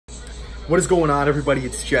What is going on, everybody?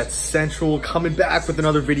 It's Jets Central coming back with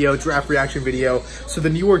another video, draft reaction video. So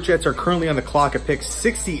the New York Jets are currently on the clock at pick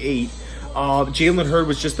 68. Jalen Hurd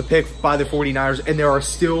was just the pick by the 49ers, and there are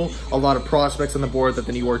still a lot of prospects on the board that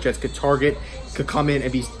the New York Jets could target, could come in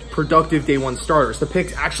and be productive day one starters. The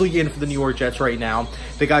pick's actually in for the New York Jets right now.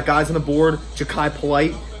 They got guys on the board, Jachai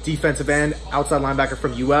Polite, defensive end, outside linebacker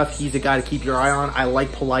from UF. He's a guy to keep your eye on. I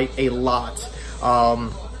like Polite a lot.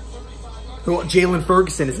 Jalen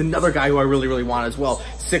Ferguson is another guy who I really want as well.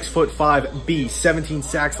 6'5" beast, 17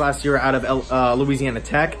 sacks last year out of Louisiana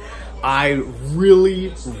Tech. I really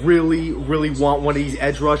want one of these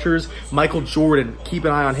edge rushers. Michael Jordan, keep an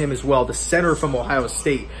eye on him as well. The center from Ohio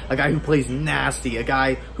State, a guy who plays nasty, a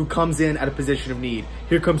guy who comes in at a position of need.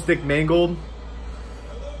 Here comes Dick Mangold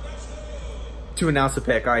to announce the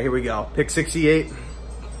pick. All right, here we go. Pick 68.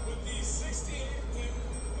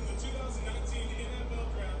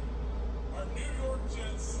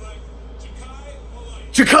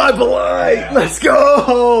 Jachai Polite! Let's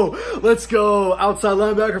go! Let's go! Outside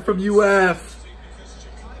linebacker from UF.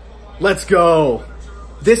 Let's go.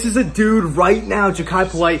 This is a dude right now, Jachai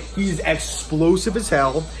Polite. He's explosive as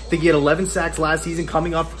hell. I think he had 11 sacks last season,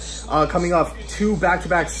 coming off 2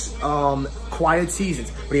 back-to-back quiet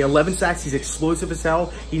seasons. But he had 11 sacks. He's explosive as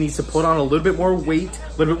hell. He needs to put on a little bit more weight,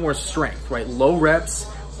 a little bit more strength, right? Low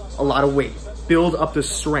reps, a lot of weight. Build up the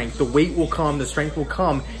strength. The weight will come, the strength will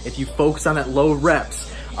come if you focus on that low reps.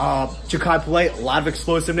 Jachai Polite, a lot of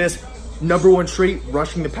explosiveness. #1 trait,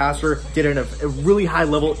 rushing the passer. Did it at a really high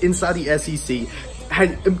level inside the SEC.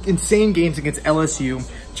 Had insane games against LSU.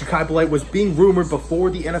 Jachai Polite was being rumored before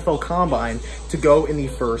the NFL Combine to go in the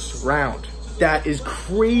first round. That is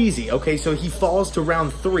crazy. Okay, so he falls to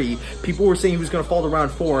round 3. People were saying he was going to fall to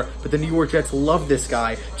round 4, but the New York Jets love this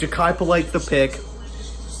guy. Jachai Polite, the pick.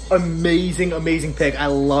 Amazing pick. I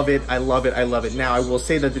love it. I love it. Now, I will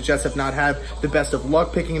say that the Jets have not had the best of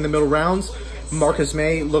luck picking in the middle rounds. Marcus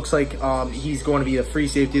May looks like he's going to be a free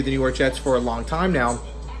safety of the New York Jets for a long time now.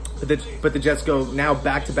 But the Jets go now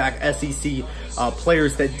back-to-back SEC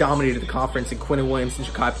players that dominated the conference in Quinnen Williams and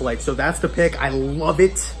Jachai Polite. So that's the pick. I love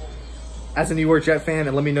it as a New York Jet fan.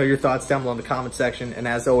 And let me know your thoughts down below in the comment section. And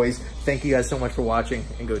as always, thank you guys so much for watching,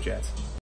 and go Jets.